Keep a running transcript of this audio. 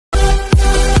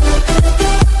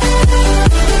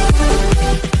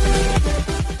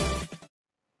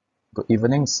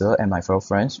evening, sir and my fellow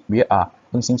friends. We are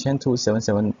Ng Xin Chen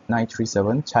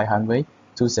 277-937, Chai Han Wei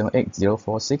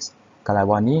 278-046,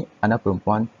 Kalaiwani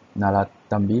Anapurumpuan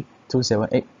Nalatambi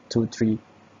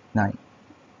 278-239,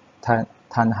 Tan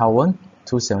Hawan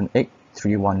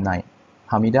 278-319,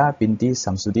 Hamida Binti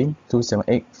Samsudin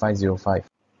 278-505.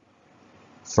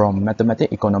 From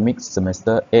Mathematics Economics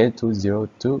Semester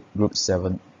A202 Group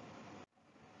 7.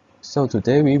 So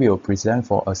today we will present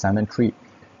for Assignment 3.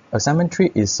 Assignment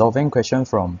 3 is solving question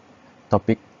from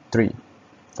Topic 3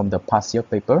 from the past year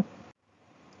paper.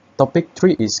 Topic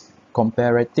 3 is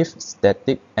Comparative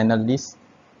Static Analysis.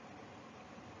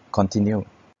 Continue.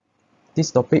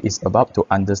 This topic is about to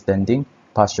understanding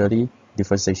partially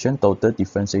differentiation, total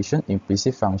differentiation,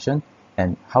 implicit function,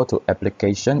 and how to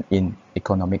application in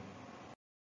economics.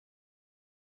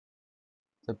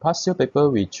 The past year paper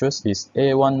we choose is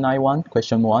A191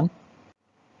 question 1.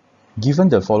 Given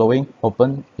the following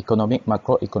open economic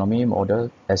macroeconomy model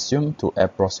assumed to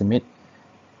approximate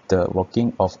the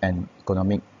working of an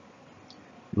economic,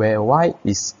 where Y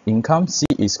is income, C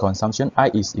is consumption,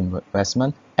 I is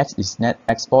investment, X is net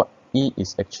export, E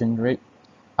is exchange rate,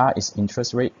 R is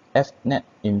interest rate, F net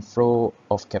inflow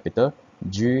of capital,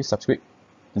 G subscript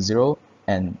 0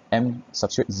 and M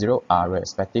subscript 0 are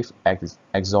respective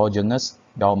exogenous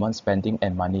government spending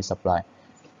and money supply.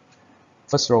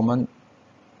 First Roman,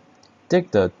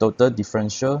 take the total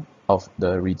differential of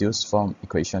the reduced form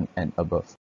equation and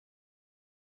above.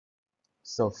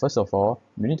 So first of all,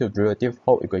 we need to derivative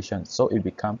whole equation. So it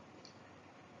becomes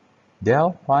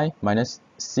del y minus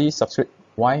C subscript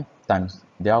y times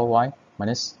del y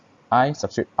minus I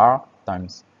subscript r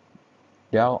times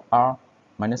del r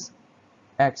minus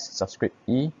x subscript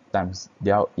e times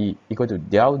del e equal to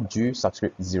del g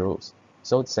subscript 0.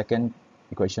 So the second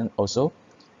equation also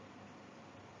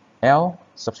L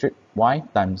subscript y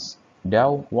times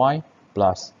del y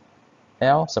plus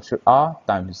L subscript r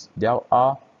times del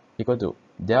r equal to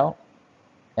del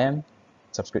m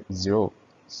subscript 0.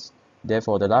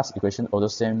 Therefore, the last equation also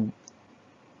same.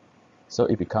 So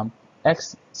it becomes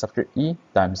x subscript e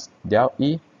times del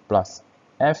e plus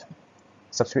f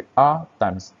subscript r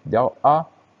times del r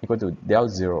equal to del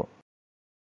 0.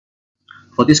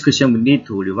 For this question, we need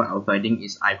to revise our finding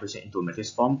is I present into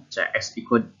matrix form, x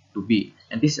equal to b,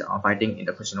 and this is our finding in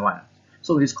the question 1.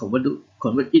 So let's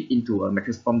convert it into a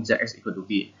matrix form x equal to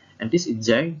b, and this is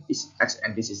j is x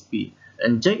and this is b,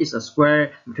 and j is a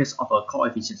square matrix of a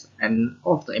coefficients, and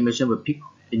all of the equation will pick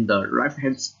in the right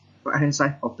hand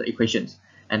side of the equations,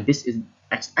 and this is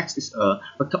x is a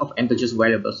vector of integers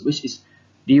variables, which is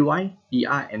dy,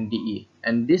 dr, and de,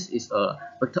 and this is a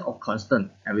vector of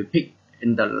constant, and we pick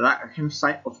in the right hand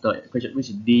side of the equation, which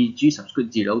is dg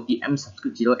subscript 0, dm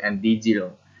subscript 0, and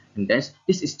d0, and this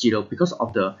is 0 because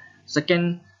of the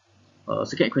second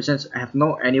equations have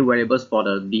no any variables for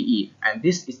the de, and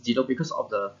this is 0 because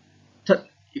of the third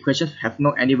equation have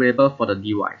no any variable for the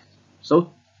dy.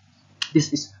 So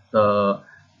this is the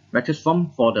matrix form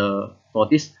for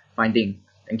this finding.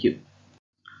 Thank you.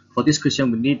 For this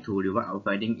question, we need to revise our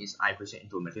finding is I present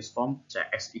into matrix form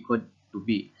x equal to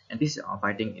b, and this is our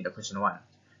finding in the question 1.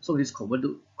 So let's convert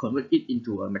it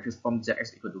into a matrix form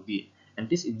x equal to b, and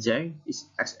this is j is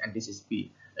x and this is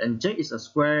b, and j is a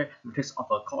square matrix of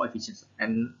a coefficients,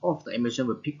 and all of the equation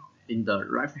will pick in the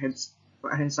right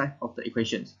hand side of the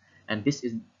equations, and this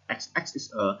is x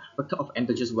is a vector of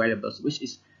integers variables, which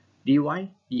is dy,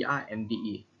 dr, and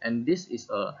de, and this is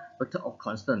a vector of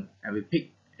constant, and we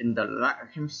pick in the right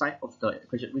hand side of the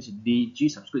equation, which is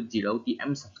dg subscript 0,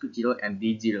 dm subscript 0, and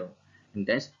d0, and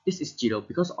this is 0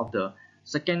 because of the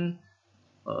second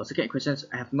equations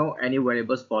have no any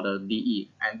variables for the de,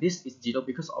 and this is 0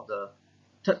 because of the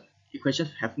third equation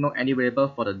have no any variable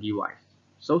for the dy.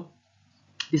 So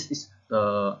this is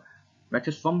the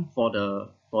matrix form for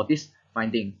this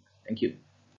finding. Thank you.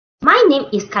 My name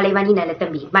is Kalaiwani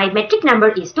Nalatambi. My metric number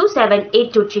is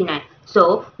 2788239.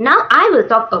 So now I will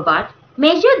talk about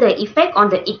measure the effect on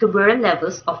the equilibrium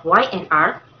levels of Y and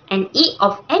R and E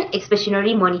of an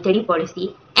expansionary monetary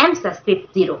policy M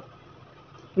subscript 0.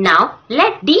 Now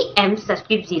let dm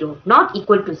subscript 0 not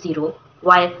equal to 0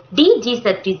 while dg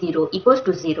subscript 0 equals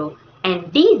to 0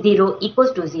 and d0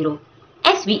 equals to 0,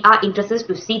 as we are interested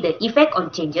to see the effect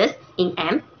on changes in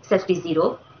M subscript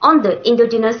 0 on the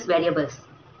endogenous variables.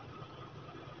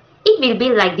 It will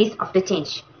be like this after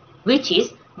change, which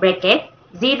is bracket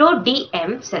 0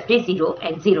 dm subscript 0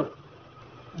 and 0.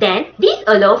 Then this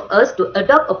allows us to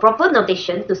adopt a proper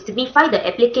notation to signify the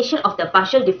application of the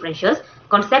partial differentials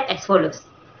concept as follows.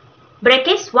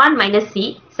 Brackets 1 minus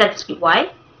c subscript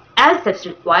y, L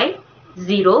subscript y,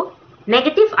 0,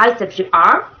 negative I subscript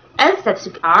r, L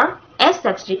subscript r, S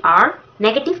subscript r,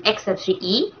 negative x subscript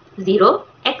e, 0,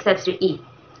 x subscript e,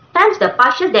 times the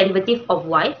partial derivative of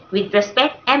y with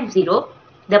respect m0,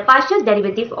 the partial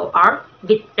derivative of r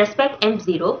with respect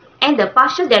m0, and the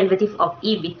partial derivative of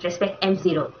e with respect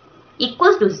m0,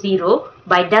 equals to 0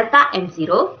 by delta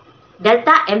m0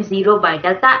 by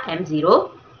delta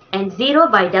m0, and 0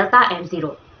 by delta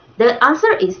m0. The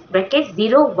answer is bracket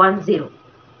 0, 1, 0.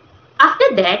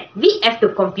 After that, we have to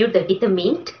compute the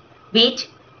determinant, which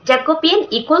Jacobian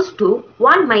equals to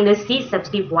 1 minus c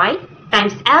subscript y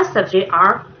times L subscript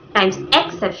r times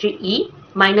x subscript e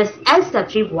minus L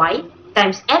subscript y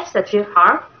times f subscript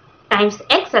r times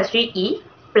x subscript e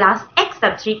plus x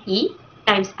subscript e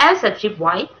times L subscript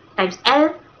y times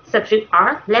L subscript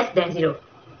r less than 0.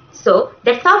 So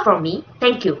that's all from me.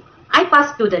 Thank you. I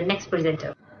pass to the next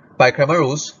presenter. By Cramer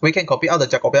rules, we can copy out the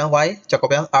Jacobian y,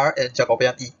 Jacobian r, and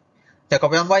Jacobian e.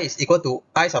 Jacobian y is equal to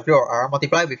I subscript r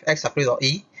multiplied with x subscript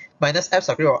e minus f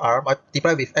subscript r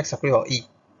multiplied with x subscript e.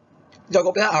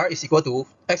 Jacobian r is equal to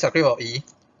x subscript e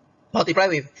multiplied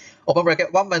with open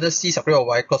bracket 1 minus c subscript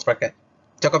y close bracket.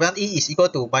 Jacobian e is equal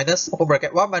to minus open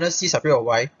bracket 1 minus c subscript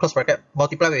y close bracket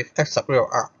multiplied with x subscript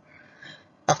r.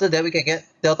 After that, we can get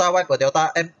delta y per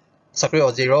delta m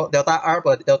subscript 0, delta r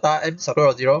per delta m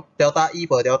subscript 0, delta e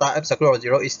per delta m subscript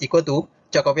 0 is equal to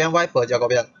Jacobian y per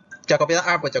Jacobian, Jacobian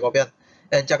r per Jacobian,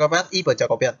 and Jacobian e per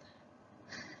Jacobian.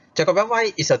 Jacobian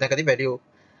y is a negative value,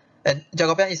 and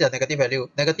Jacobian is a negative value.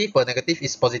 Negative per negative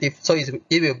is positive, so it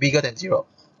will be bigger than 0.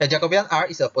 And Jacobian r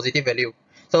is a positive value,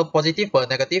 so positive per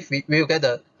negative we will get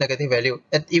the negative value,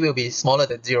 and it will be smaller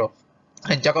than 0.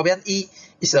 And Jacobian e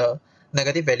is a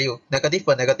negative value. Negative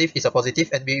per negative is a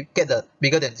positive, and we get the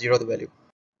bigger than 0 the value.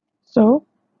 So,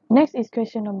 next is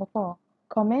question number 4.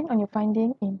 Comment on your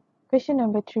finding in question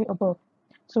number 3 above.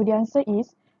 So the answer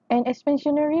is, an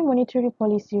expansionary monetary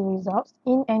policy results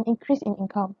in an increase in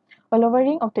income, a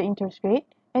lowering of the interest rate,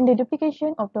 and the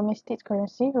duplication of domestic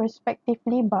currency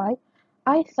respectively by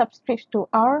I subscripts to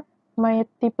R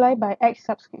multiplied by X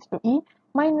subscripts to E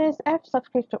minus F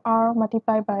subscripts to R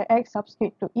multiplied by X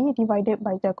subscript to E divided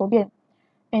by Jacobian.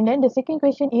 And then the second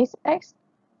question is X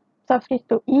subscript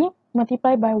to E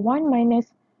multiplied by 1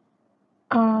 minus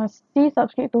C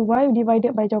subscript to Y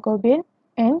divided by Jacobian,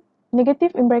 and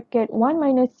negative in bracket 1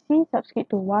 minus C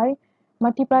subscript to Y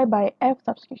multiplied by F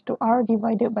subscript to R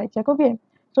divided by Jacobian.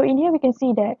 So in here we can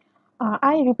see that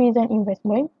I represent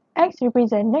investment, X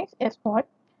represent next export,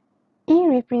 E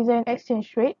represent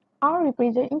exchange rate, R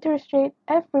represent interest rate,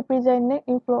 F represent net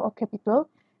inflow of capital,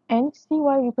 and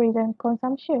CY represent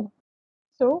consumption.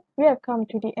 So, we have come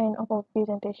to the end of our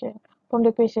presentation. From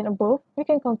the question above, we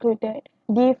can conclude that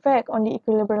the effect on the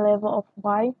equilibrium level of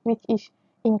Y, which is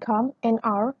income, and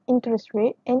R, interest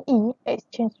rate, and E,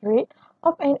 exchange rate,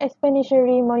 of an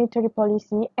expansionary monetary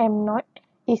policy M0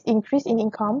 is increase in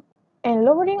income, and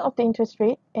lowering of the interest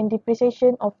rate, and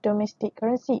depreciation of domestic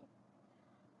currency.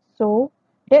 So,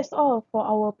 that's all for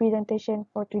our presentation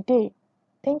for today.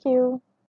 Thank you.